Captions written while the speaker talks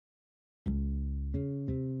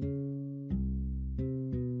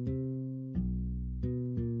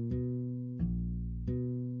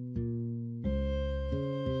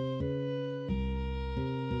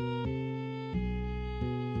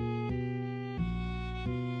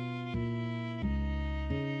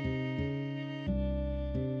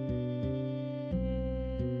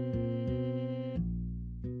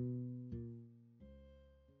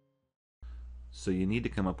So you need to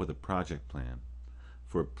come up with a project plan.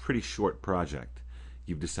 For a pretty short project,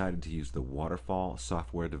 you've decided to use the Waterfall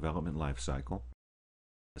software development lifecycle.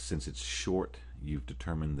 Since it's short, you've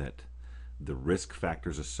determined that the risk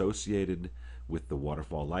factors associated with the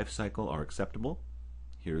Waterfall lifecycle are acceptable.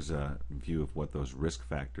 Here's a view of what those risk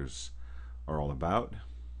factors are all about.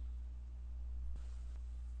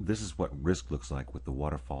 This is what risk looks like with the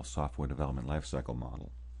Waterfall software development lifecycle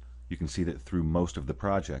model. You can see that through most of the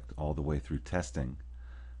project, all the way through testing,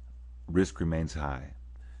 risk remains high.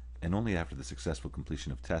 And only after the successful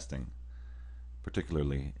completion of testing,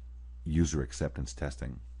 particularly user acceptance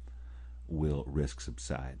testing, will risk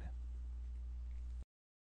subside.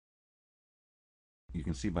 You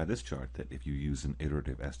can see by this chart that if you use an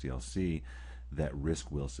iterative SDLC, that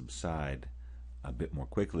risk will subside a bit more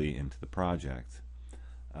quickly into the project.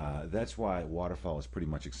 That's why Waterfall is pretty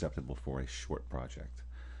much acceptable for a short project.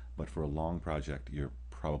 But for a long project, you're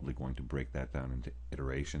probably going to break that down into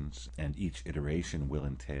iterations, and each iteration will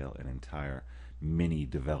entail an entire mini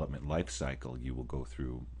development life cycle. You will go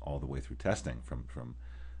through all the way through testing, from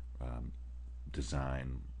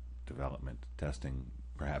design, development, testing,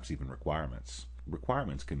 perhaps even requirements.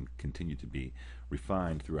 Requirements can continue to be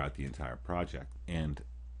refined throughout the entire project, and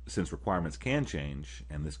since requirements can change,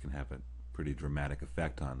 and this can have a pretty dramatic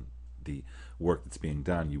effect on the work that's being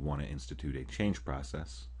done, you want to institute a change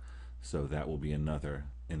process. So that will be another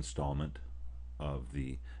installment of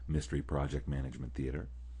the Mystery Project Management Theater.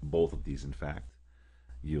 Both of these, in fact.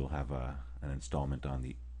 You'll have an installment on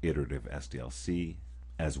the Iterative SDLC,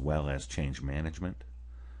 as well as change management,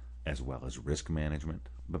 as well as risk management.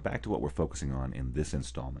 But back to what we're focusing on in this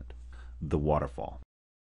installment, the waterfall.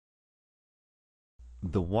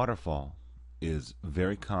 The waterfall is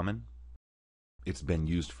very common. It's been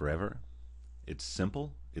used forever. It's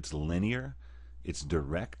simple, it's linear, it's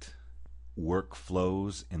direct. Work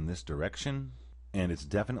flows in this direction, and it's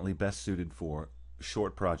definitely best suited for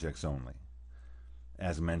short projects only.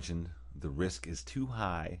 As mentioned, the risk is too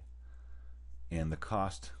high and the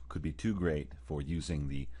cost could be too great for using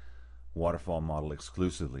the waterfall model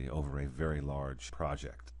exclusively over a very large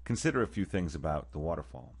project. Consider a few things about the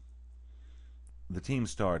waterfall. The team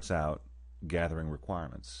starts out gathering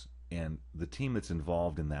requirements, and the team that's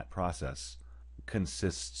involved in that process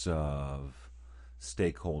consists of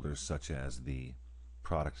stakeholders such as the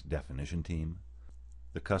product definition team,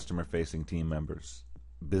 the customer-facing team members,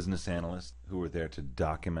 business analysts who are there to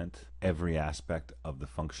document every aspect of the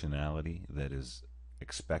functionality that is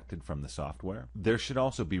expected from the software. There should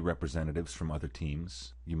also be representatives from other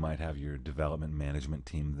teams. You might have your development management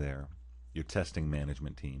team there, your testing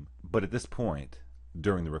management team. But at this point,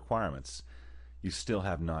 during the requirements, you still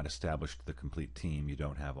have not established the complete team. You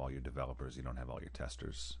don't have all your developers, you don't have all your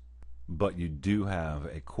testers. But you do have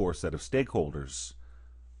a core set of stakeholders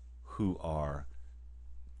who are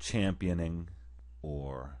championing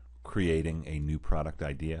or creating a new product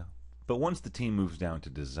idea. But once the team moves down to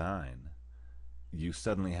design, you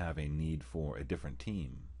suddenly have a need for a different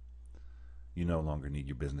team. You no longer need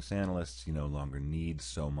your business analysts, you no longer need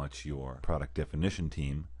so much your product definition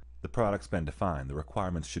team. The product's been defined. The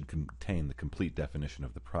requirements should contain the complete definition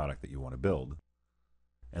of the product that you want to build.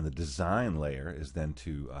 And the design layer is then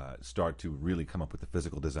to start to really come up with the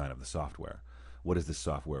physical design of the software. What is the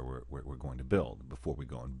software we're going to build before we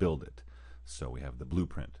go and build it? So we have the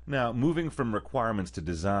blueprint. Now, moving from requirements to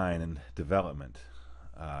design and development,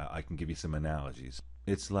 I can give you some analogies.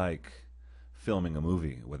 It's like filming a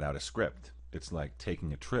movie without a script. It's like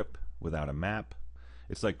taking a trip without a map.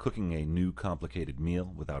 It's like cooking a new complicated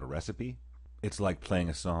meal without a recipe. It's like playing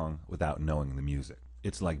a song without knowing the music.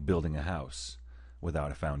 It's like building a house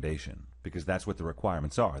without a foundation, because that's what the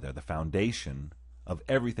requirements are. They're the foundation of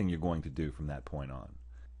everything you're going to do from that point on.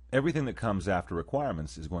 Everything that comes after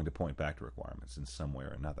requirements is going to point back to requirements in some way or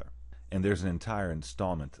another. And there's an entire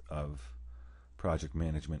installment of project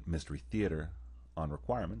management mystery theater on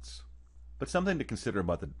requirements. But something to consider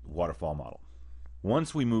about the waterfall model.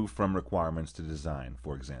 Once we move from requirements to design,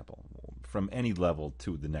 for example, from any level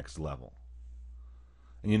to the next level,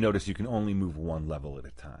 and you notice you can only move one level at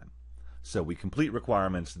a time. So we complete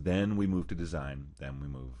requirements, then we move to design, then we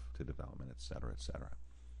move to development, etc., etc.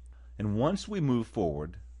 And once we move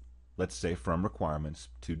forward, let's say from requirements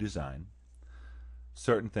to design,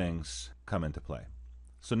 certain things come into play.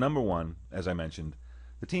 So number one, as I mentioned,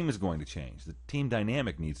 the team is going to change. The team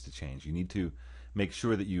dynamic needs to change. You need to make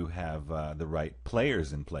sure that you have the right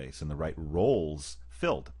players in place and the right roles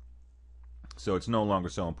filled. So it's no longer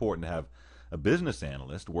so important to have a business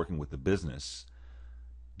analyst working with the business,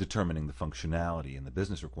 determining the functionality and the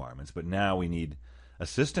business requirements, but now we need a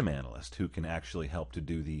system analyst who can actually help to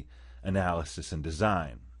do the analysis and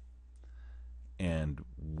design. and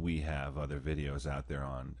we have other videos out there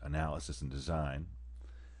on analysis and design.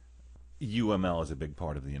 UML is a big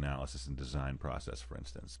part of the analysis and design process, for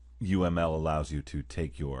instance. UML allows you to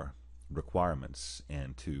take your requirements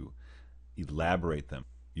and to elaborate them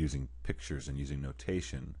using pictures and using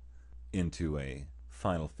notation into a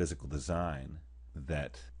final physical design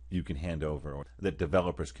that you can hand over, or that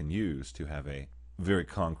developers can use to have a very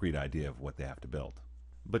concrete idea of what they have to build.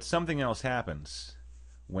 But something else happens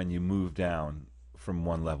when you move down from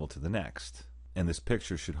one level to the next, and this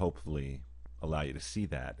picture should hopefully allow you to see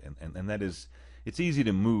that, and that is, it's easy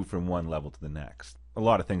to move from one level to the next. A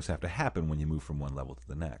lot of things have to happen when you move from one level to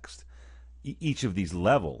the next. Each of these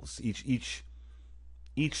levels, each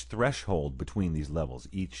threshold between these levels,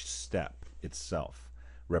 each step itself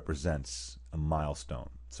represents a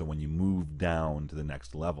milestone. So when you move down to the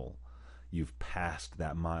next level, you've passed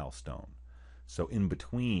that milestone. So in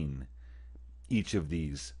between each of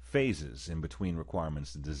these phases, in between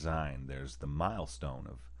requirements and design, there's the milestone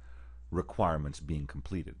of requirements being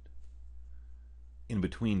completed. In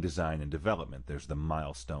between design and development, there's the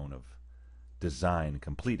milestone of design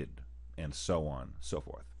completed, and so on, so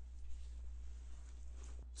forth.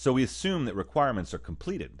 So we assume that requirements are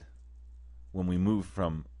completed when we move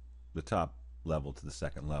from the top level to the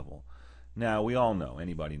second level. Now, we all know,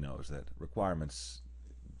 anybody knows, that requirements,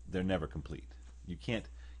 they're never complete.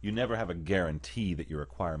 You never have a guarantee that your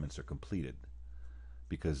requirements are completed,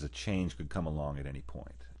 because a change could come along at any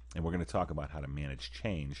point. And we're going to talk about how to manage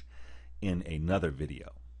change in another video.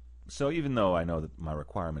 So even though I know that my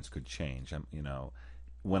requirements could change,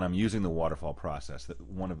 when I'm using the waterfall process, that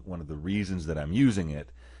one of the reasons that I'm using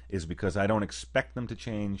it is because I don't expect them to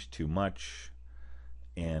change too much,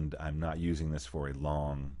 and I'm not using this for a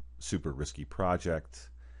long, super risky project.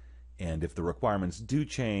 And if the requirements do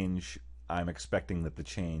change, I'm expecting that the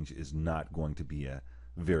change is not going to be a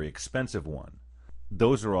very expensive one.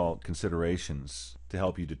 Those are all considerations to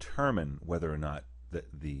help you determine whether or not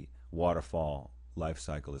the waterfall life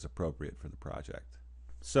cycle is appropriate for the project.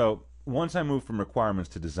 So once I move from requirements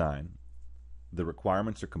to design, the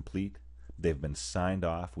requirements are complete. They've been signed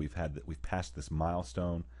off. We've passed this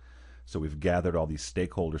milestone. So we've gathered all these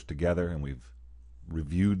stakeholders together and we've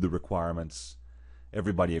reviewed the requirements.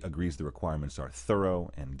 Everybody agrees the requirements are thorough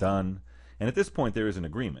and done. And at this point, there is an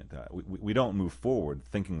agreement. We don't move forward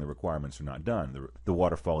thinking the requirements are not done. The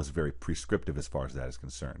waterfall is very prescriptive as far as that is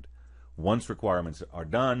concerned. Once requirements are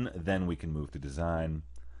done, then we can move to design.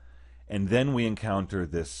 And then we encounter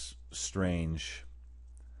this strange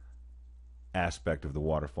aspect of the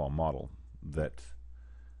waterfall model that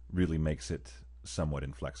really makes it somewhat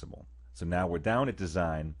inflexible. So now we're down at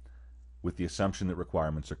design with the assumption that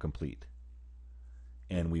requirements are complete.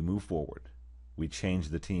 And we move forward. We change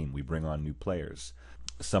the team. We bring on new players.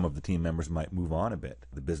 Some of the team members might move on a bit.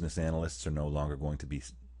 The business analysts are no longer going to be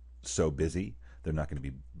so busy. They're not going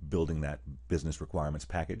to be building that business requirements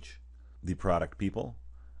package. The product people,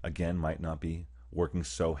 again, might not be working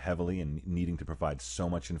so heavily and needing to provide so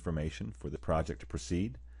much information for the project to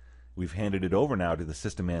proceed. We've handed it over now to the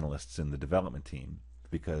system analysts in the development team,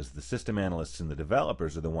 because the system analysts and the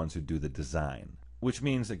developers are the ones who do the design, which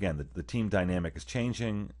means, again, that the team dynamic is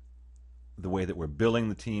changing. The way that we're billing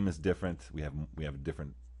the team is different. We have a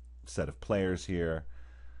different set of players here.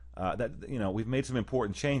 We've made some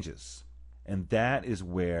important changes, and that is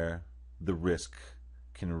where the risk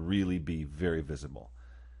can really be very visible.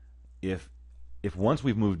 If once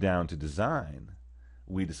we've moved down to design,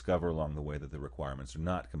 we discover along the way that the requirements are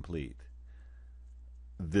not complete,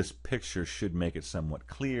 this picture should make it somewhat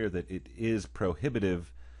clear that it is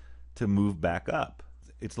prohibitive to move back up.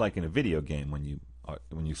 It's like in a video game when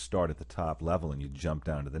you start at the top level and you jump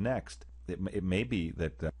down to the next. It may be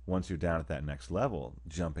that once you're down at that next level,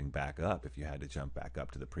 jumping back up, if you had to jump back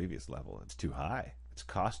up to the previous level, it's too high. It's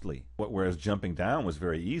costly. Whereas jumping down was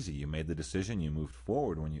very easy. You made the decision, you moved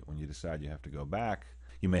forward. When you decide you have to go back,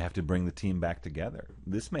 you may have to bring the team back together.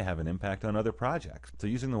 This may have an impact on other projects. So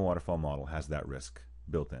using the waterfall model has that risk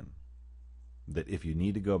built in, that if you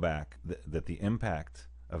need to go back, that the impact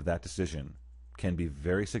of that decision can be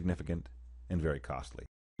very significant and very costly.